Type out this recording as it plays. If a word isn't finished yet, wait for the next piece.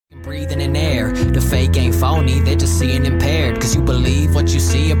breathing in air. The fake ain't phony, they're just seeing impaired. Cause you believe what you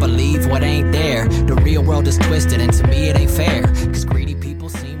see or believe what ain't there. The real world is twisted and to me it ain't fair. Cause greedy people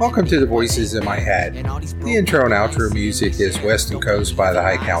seem... Welcome to the Voices in My Head. The intro and outro music is Western Coast by the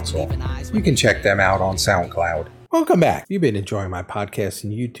High Council. You can check them out on SoundCloud. Welcome back. If you've been enjoying my podcast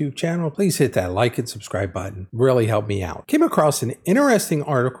and YouTube channel, please hit that like and subscribe button. Really help me out. Came across an interesting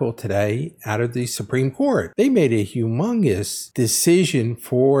article today out of the Supreme Court. They made a humongous decision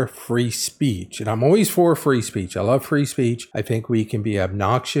for free speech. And I'm always for free speech. I love free speech. I think we can be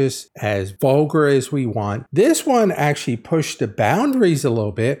obnoxious, as vulgar as we want. This one actually pushed the boundaries a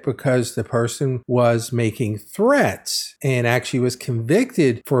little bit because the person was making threats and actually was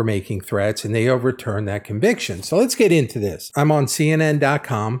convicted for making threats, and they overturned that conviction. So let's get into this. I'm on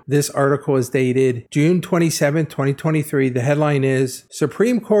CNN.com. This article is dated June 27, 2023. The headline is,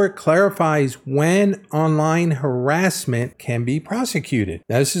 Supreme Court clarifies when online harassment can be prosecuted.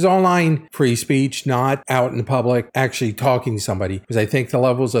 Now, this is online free speech, not out in the public actually talking to somebody, because I think the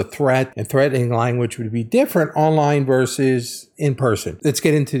levels of threat and threatening language would be different online versus in person. Let's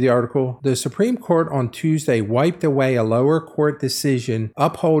get into the article. The Supreme Court on Tuesday wiped away a lower court decision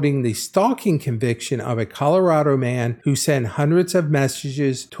upholding the stalking conviction of a Colorado man who sent hundreds of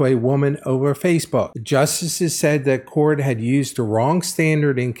messages to a woman over Facebook. The justices said that court had used the wrong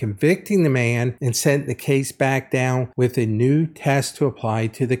standard in convicting the man and sent the case back down with a new test to apply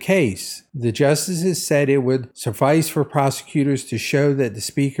to the case. The justices said it would suffice for prosecutors to show that the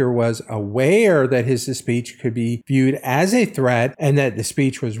speaker was aware that his speech could be viewed as a threat and that the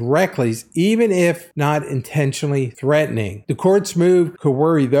speech was reckless, even if not intentionally threatening. The court's move could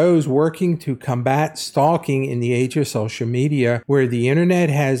worry those working to combat stalking in the age of social media, where the internet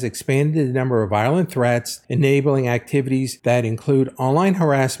has expanded the number of violent threats, enabling activities that include online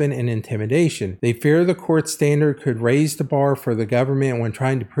harassment and intimidation. They fear the court standard could raise the bar for the government when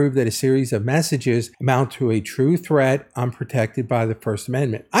trying to prove that a series of messages amount to a true threat unprotected by the First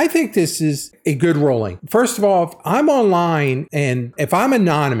Amendment. I think this is a good ruling. First of all, if I'm online and if I'm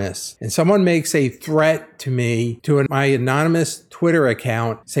anonymous and someone makes a threat to me, to my anonymous Twitter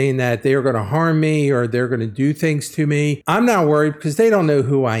account, saying that they're going to harm me or they're going to do things to me, I'm not worried because they don't know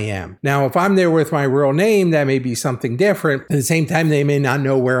who I am. Now, if I'm there with my real name, that may be something different. At the same time, they may not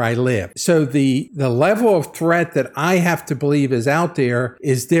know where I live. So the level of threat that I have to believe is out there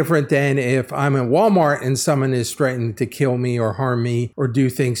is different than if I'm in Walmart and someone is threatening to kill me or harm me or do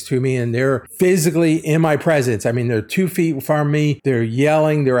things to me and they're physically in my presence. I mean, they're 2 feet from me, they're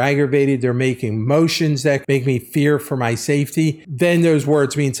yelling, they're aggravated, they're making motions that make me fear for my safety. Then those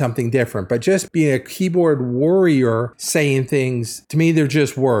words mean something different. But just being a keyboard warrior saying things, to me, they're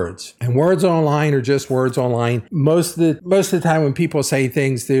just words. And words online are just words online. Most of the time when people say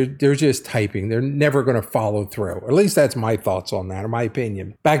things, they're just typing. They're never going to follow through. Or at least that's my thoughts on that, or my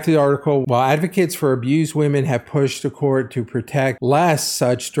opinion. Back to the article. While advocates for abused women have pushed the court to protect less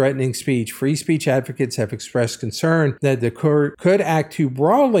such threatening speech, free speech advocates have expressed concern that the court could act too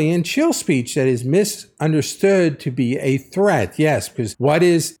broadly and chill speech that is misunderstood to be a threat. Yes, because what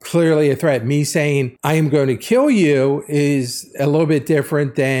is clearly a threat? Me saying, I am going to kill you is a little bit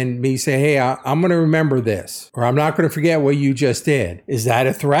different than me saying, hey, I'm going to remember this, or I'm not going to forget what you just did. Is that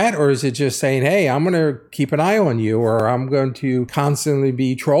a threat? Or is it just saying, hey, I'm going to keep an eye on you, or I'm going to constantly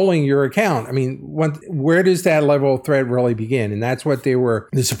be trolling your account? I mean, where does that level of threat really begin? And that's what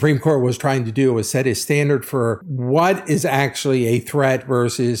the Supreme Court was trying to do, was set a standard for what is actually a threat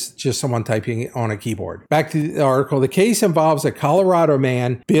versus just someone typing on a keyboard. Back to the article. The case involves a Colorado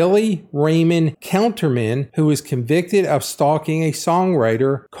man, Billy Raymond Counterman, who was convicted of stalking a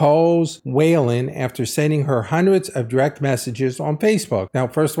songwriter, Coles Whalen, after sending her hundreds of direct messages on Facebook. Now,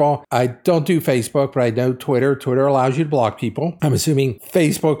 first of all, I don't do Facebook, but I know Twitter. Twitter allows you to block people. I'm assuming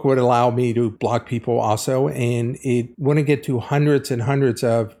Facebook would allow me to block people also, and it wouldn't get to hundreds and hundreds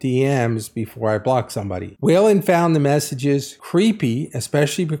of DMs before I block somebody. Whalen found the messages creepy,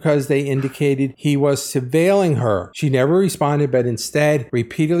 especially because they indicated he was surveilling her. She never responded, but instead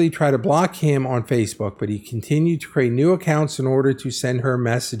repeatedly tried to block him on Facebook, but he continued to create new accounts in order to send her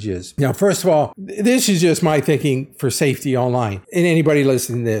messages. Now, first of all, this is just my thinking for safety online. And anybody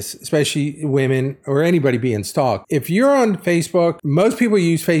listening to this, especially women or anybody being stalked, if you're on Facebook, most people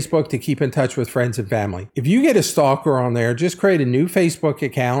use Facebook to keep in touch with friends and family. If you get a stalker on there, just create a new Facebook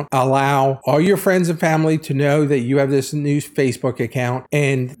account, allow all your friends and family to know that you have this this new Facebook account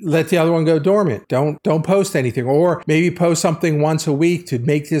and let the other one go dormant. Don't post anything, or maybe post something once a week to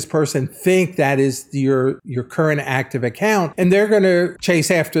make this person think that is your current active account, and they're going to chase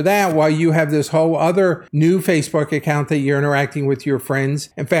after that while you have this whole other new Facebook account that you're interacting with your friends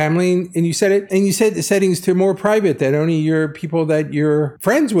and family. And you set the settings to more private, that only your people that you're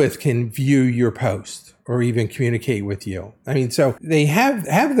friends with can view your post or even communicate with you. I mean, so they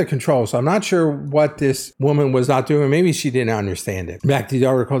have the control. So I'm not sure what this woman was not doing. Maybe she didn't understand it. Back to the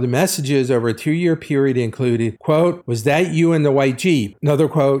article, the messages over a 2-year period included, quote, "Was that you in the white Jeep?" Another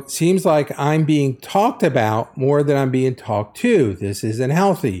quote, "Seems like I'm being talked about more than I'm being talked to. This isn't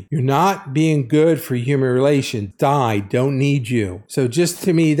healthy. You're not being good for human relations. Die. Don't need you." So just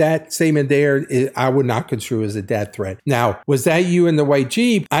to me, that statement there, I would not construe as a death threat. Now, was that you in the white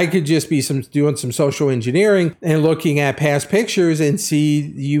Jeep? I could just be doing some social engineering and looking at past pictures and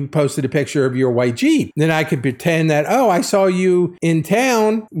see you posted a picture of your white Jeep. Then I could pretend that, oh, I saw you in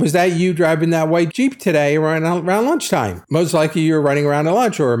town. Was that you driving that white Jeep today around lunchtime? Most likely you're running around at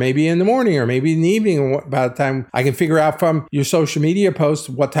lunch, or maybe in the morning, or maybe in the evening. By the time I can figure out from your social media posts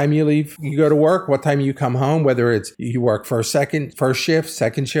what time you leave, you go to work, what time you come home, whether it's you work first shift,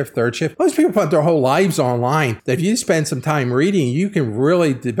 second shift, third shift. Most people put their whole lives online. That if you spend some time reading, you can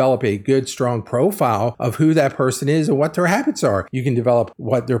really develop a good, strong profile of who that person is and what their habits are. You can develop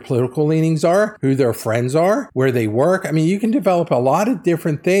what their political leanings are, who their friends are, where they work. I mean, you can develop a lot of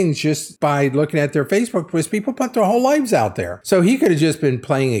different things just by looking at their Facebook, because people put their whole lives out there. So he could have just been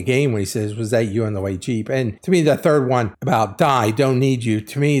playing a game when he says, "Was that you in the white Jeep?" And to me, the third one about "die, don't need you,"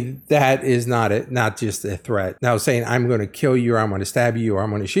 to me, that is not just a threat. Now, saying I'm going to kill you, or I'm going to stab you, or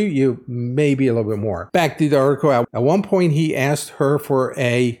I'm going to shoot you, maybe a little bit more. Back to the article. At one point, he asked her for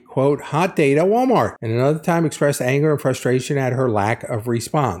a, quote, "hot date at Walmart," and another time expressed anger and frustration at her lack of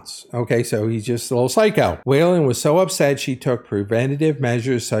response. Okay, so he's just a little psycho. Whalen was so upset she took preventative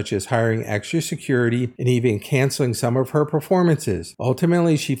measures such as hiring extra security and even canceling some of her performances.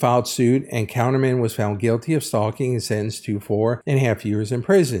 Ultimately, she filed suit, and Counterman was found guilty of stalking and sentenced to 4.5 years in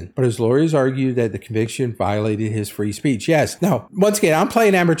prison. But his lawyers argued that the conviction violated his free speech. Yes. Now, once again, I'm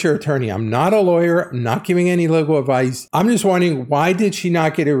playing amateur attorney. I'm not a lawyer. I'm not giving any legal advice. I'm just wondering, why did she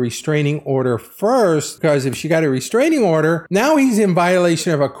not get a restraining order first? Because if she got a restraining order, now he's in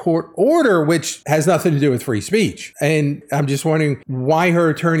violation of a court order, which has nothing to do with free speech. And I'm just wondering why her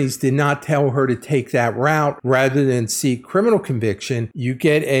attorneys did not tell her to take that route rather than seek criminal conviction. You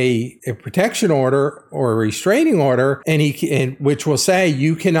get a protection order or a restraining order, and which will say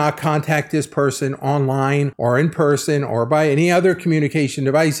you cannot contact this person online or in person or by any other communication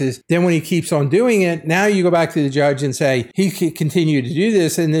devices. Then when he keeps on doing it, now you go back to the judge and say he can continue to do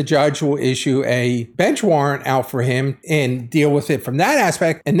this, and the judge will issue a bench warrant out for him and deal with it from that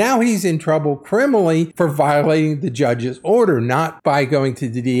aspect. And now he's in trouble criminally for violating the judge's order, not by going to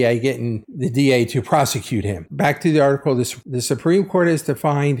the DA, getting the DA to prosecute him. Back to the article, the Supreme Court has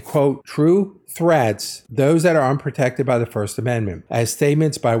defined, quote, true threats, those that are unprotected by the First Amendment, as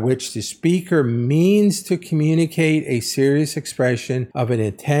statements by which the speaker means to communicate a serious expression of an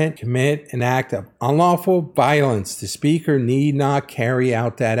intent to commit an act of unlawful violence. The speaker need not carry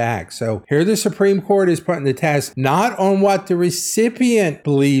out that act. So here the Supreme Court is putting the test not on what the recipient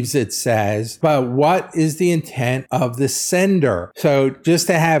believes it says, but what is the intent of the sender. So just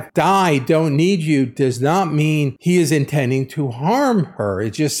to have "die, don't need you" does not mean he is intending to harm her.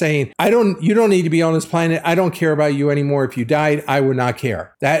 It's just saying, you don't need to be on this planet. I don't care about you anymore. If you died, I would not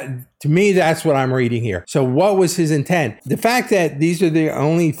care. To me, that's what I'm reading here. So what was his intent? The fact that these are the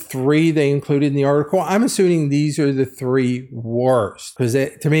only 3 they included in the article, I'm assuming these are the 3 worst. Because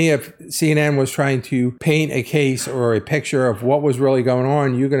to me, if CNN was trying to paint a case or a picture of what was really going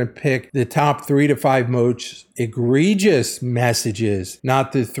on, you're going to pick the top 3 to 5 most egregious messages,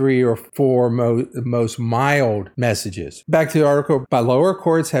 not the 3 or 4 most mild messages. Back to the article, but lower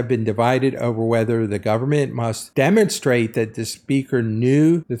courts have been divided over whether the government must demonstrate that the speaker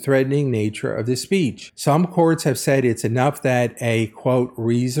knew the threatening nature of the speech. Some courts have said it's enough that a, quote,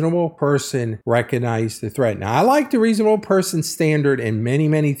 reasonable person recognize the threat. Now, I like the reasonable person standard in many,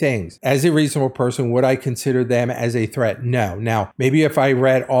 many things. As a reasonable person, would I consider them as a threat? No. Now, maybe if I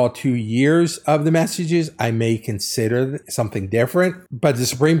read all 2 years of the messages, I may consider something different. But the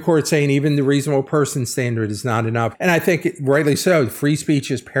Supreme Court saying even the reasonable person standard is not enough. And I think rightly so. Free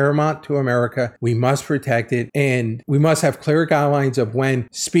speech is paramount to America. We must protect it. And we must have clear guidelines of when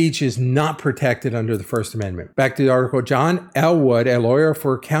speech speech is not protected under the First Amendment. Back to the article, John Elwood, a lawyer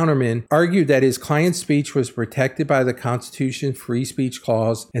for Counterman, argued that his client's speech was protected by the Constitution's free speech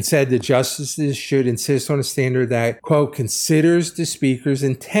clause and said that justices should insist on a standard that, quote, considers the speaker's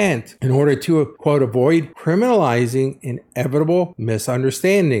intent in order to, quote, avoid criminalizing inevitable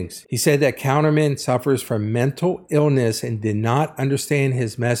misunderstandings. He said that Counterman suffers from mental illness and did not understand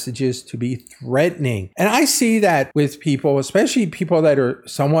his messages to be threatening. And I see that with people, especially people that are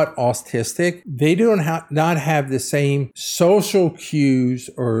somewhat autistic. They do not have the same social cues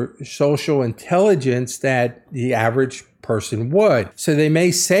or social intelligence that the average person would. So they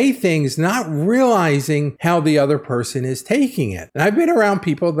may say things not realizing how the other person is taking it. And I've been around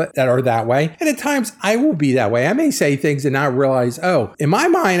people that are that way. And at times I will be that way. I may say things and not realize, oh, in my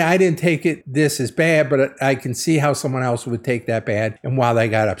mind, I didn't take this as bad, but I can see how someone else would take that bad and why they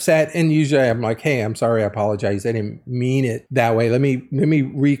got upset. And usually I'm like, hey, I'm sorry, I apologize. I didn't mean it that way. Let me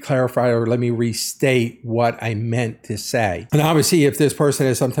re-clarify or let me restate what I meant to say. And obviously, if this person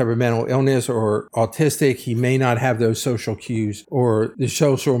has some type of mental illness or autistic, he may not have those social cues or the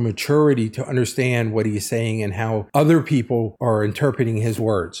social maturity to understand what he's saying and how other people are interpreting his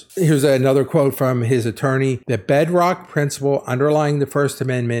words. Here's another quote from his attorney. The bedrock principle underlying the First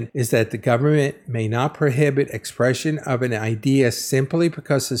Amendment is that the government may not prohibit expression of an idea simply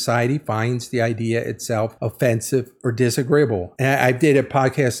because society finds the idea itself offensive or disagreeable. And I did a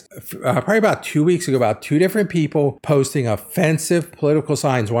podcast probably about 2 weeks ago about two different people posting offensive political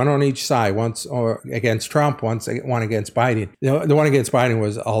signs, one on each side, once against Trump, one against Biden. The one against Biden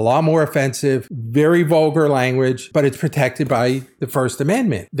was a lot more offensive, very vulgar language, but it's protected by the First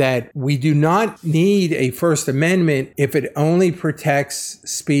Amendment. That we do not need a First Amendment if it only protects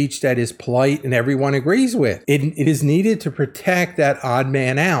speech that is polite and everyone agrees with. It is needed to protect that odd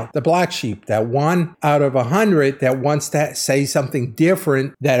man out, the black sheep, that 1 out of 100 that wants to say something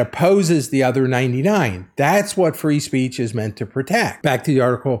different that opposes the other 99. That's what free speech is meant to protect. Back to the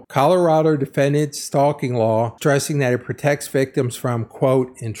article, Colorado defended stalking law, stressing that it protects victims from,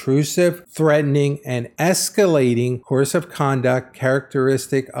 quote, intrusive, threatening, and escalating course of conduct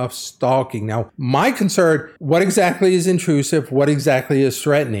characteristic of stalking. Now, my concern, what exactly is intrusive? What exactly is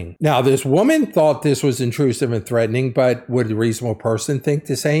threatening? Now, this woman thought this was intrusive and threatening, but would a reasonable person think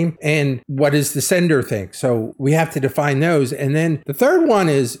the same? And what does the sender think? So we have to define those. And then the third one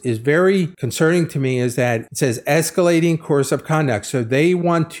is very concerning to me, is that it says escalating course of conduct. So they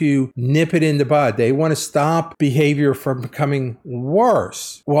want to nip it in the bud. They want to stop behavior from becoming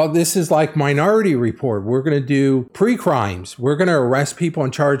worse. Well, this is like Minority Report. We're going to do pre-crimes. We're going to arrest people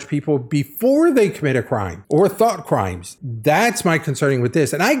and charge people before they commit a crime or thought crimes. That's my concerning with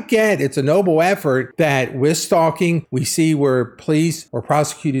this. And I get it's a noble effort that with stalking, we see where police or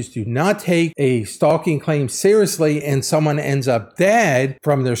prosecutors do not take a stalking claim seriously and someone ends up dead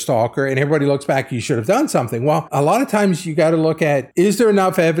from their stalker and everybody looks back, you should have done something. Well, a lot of times you got to look at, is there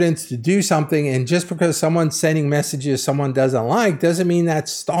enough evidence to do something? And just because someone's sending messages someone doesn't like doesn't mean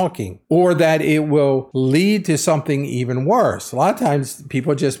that's stalking or that it will lead to something even worse. A lot of times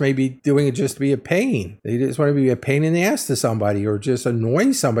people just may be doing it just to be a pain. They just want to be a pain in the ass to somebody or just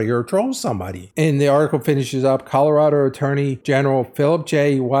annoy somebody or troll somebody. And the article finishes up, Colorado Attorney General Philip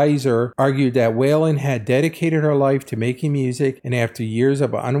J. Weiser argued that Whalen had dedicated her life to making music, and after years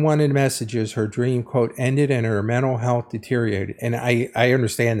of unwanted messages, her dream, quote, ended and her mental health deteriorated. And I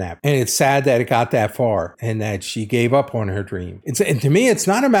understand that. And it's sad that it got that far and that she gave up on her dream. And to me, it's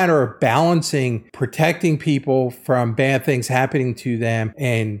not a matter of balancing protecting people from bad things happening to them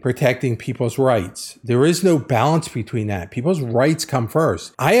and protecting people's rights. There is no balance between that. People's rights come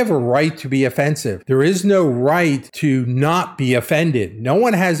first. I have a right to be offensive. There is no right to not be offended. No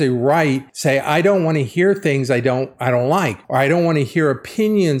one has a right to say, I don't want to hear things I don't like, or I don't want to hear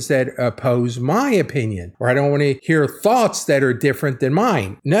opinions that oppose my opinion, or I don't want to hear thoughts that are different than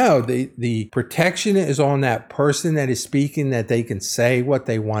mine. No, the protection is on that person that is speaking, that they can say what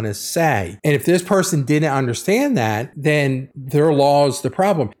they want to say. And if this person didn't understand that, then their law is the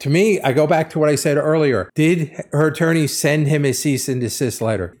problem. To me, I go back to what I said earlier. Did her attorneys send him a cease and desist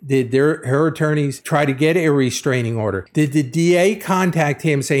letter? Did her attorneys try to get a restraining order? Did the DA contact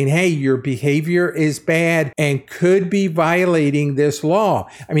him saying, hey, your behavior is bad and could be violating this law?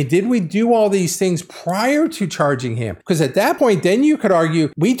 I mean, did we do all these things prior to charging him? Because at that point, then you could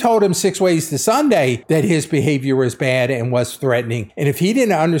argue, we told him 6 ways to Sunday that his behavior was bad and was threatening. And if he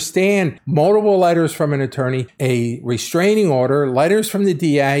didn't understand multiple letters from an attorney, a restraining order, letters from the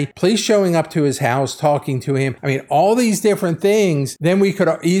DA, police showing up to his house, talking to him. I mean, all these different things. Then we could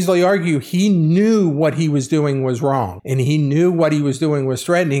easily argue he knew what he was doing was wrong, and he knew what he was doing was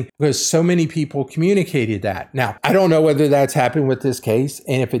threatening because so many people communicated that. Now, I don't know whether that's happened with this case,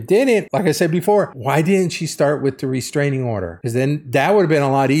 and if it didn't, like I said before, why didn't she start with the restraining order? Because then that would have been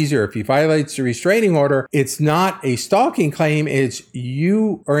a lot easier. If he violates the restraining order, it's not a stalking claim, it's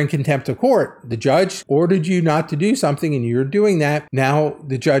you are in contempt of court. The judge ordered you not to do something and you're doing that. Now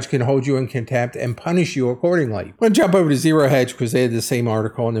the judge can hold you in contempt and punish you accordingly. I'm going to jump over to Zero Hedge because they had the same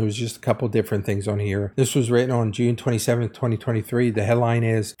article and there was just a couple different things on here. This was written on June 27th, 2023. The headline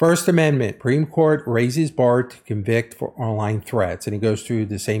is First Amendment, Supreme Court raises bar to convict for online threats. And he goes through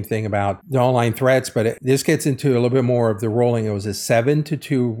the same thing about the online threats, but this gets into a little bit more of the ruling. It was a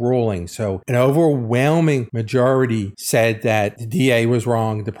 7-2 ruling. So an overwhelming majority said that the DA was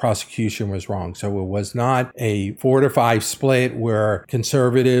wrong, the prosecution was wrong. So it was not a 4-5 split where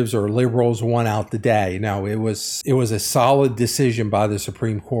conservatives or liberals won out the day. No, it was a solid decision by the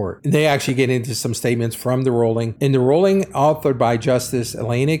Supreme Court. And they actually get into some statements from the ruling. In the ruling authored by Justice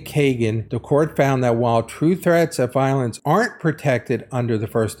Elena Kagan, the court found that while true threats of violence aren't protected under the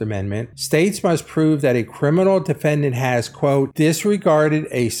First Amendment, states must prove that a criminal defendant has, quote, disregarded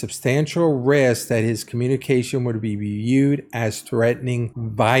a substantial risk that his communication would be viewed as threatening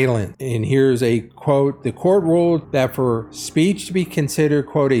violence. And here's a quote, the court ruled that for speech to be considered,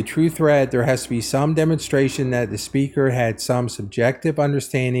 quote, a true threat, there has to be some demonstration that the speaker had some subjective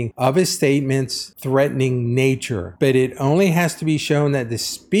understanding of his statement's threatening nature. But it only has to be shown that the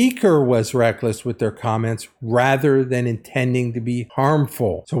speaker was reckless with their comments rather than intending to be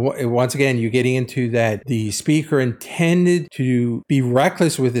harmful. So once again, you're getting into that the speaker intended to be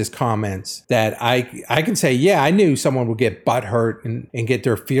reckless with his comments, that I can say, yeah, I knew someone would get butt hurt and get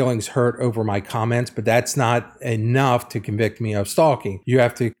their feelings hurt over my comments, but that's not enough to convict me of stalking. You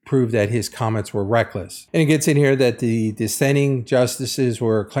have to prove that his comments were reckless. And it gets in here that the dissenting justices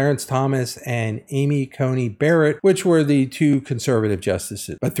were Clarence Thomas and Amy Coney Barrett, which were the two conservative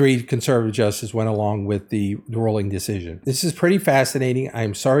justices. But 3 conservative justices went along with the ruling decision. This is pretty fascinating.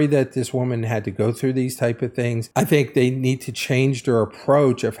 I'm sorry that this woman had to go through these type of things. I think they need to change their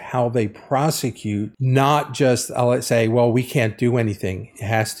approach of how they prosecute, not just let's say, well, we can't do anything. It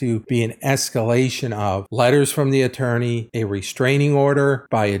has to be an escalation of letters from the attorney, a restraining order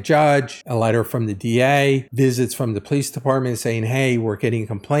by a judge, a letter from the DA, visits from the police department saying, hey, we're getting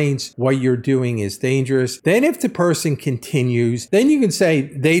complaints. What you're doing is dangerous. Then if the person continues, then you can say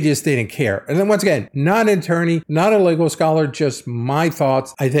they just didn't care. And then once again, not an attorney, not a legal scholar, just my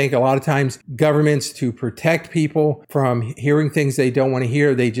thoughts. I think a lot of times governments, to protect people from hearing things they don't want to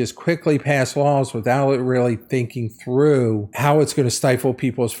hear, they just quickly pass laws without really thinking through how it's going to stifle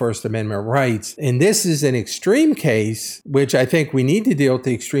people's First Amendment rights. And this is an extreme case, which I think we need to deal with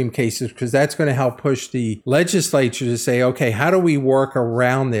the extreme cases because that's going to help push the legislature to say, okay, how do we work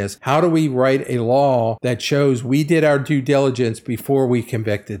around this? How do we write a law that shows we did our due diligence before we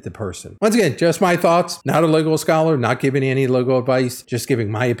convicted the person? Once again, just my thoughts, not a legal scholar, not giving any legal advice, just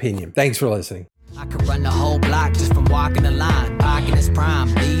giving my opinion. Thanks for listening. I could run the whole block just from walking the line. Parking is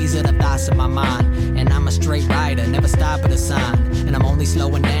prime, these are the thoughts in my mind. And I'm a straight rider, never stop at a sign. And I'm only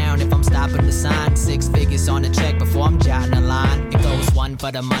slowing down if I'm stopping the sign. 6 figures on the check before I'm jotting a line. It goes 1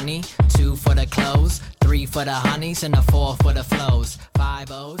 for the money, 2 for the clothes, 3 for the honeys, and a 4 for the flows.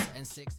 5 O's and 6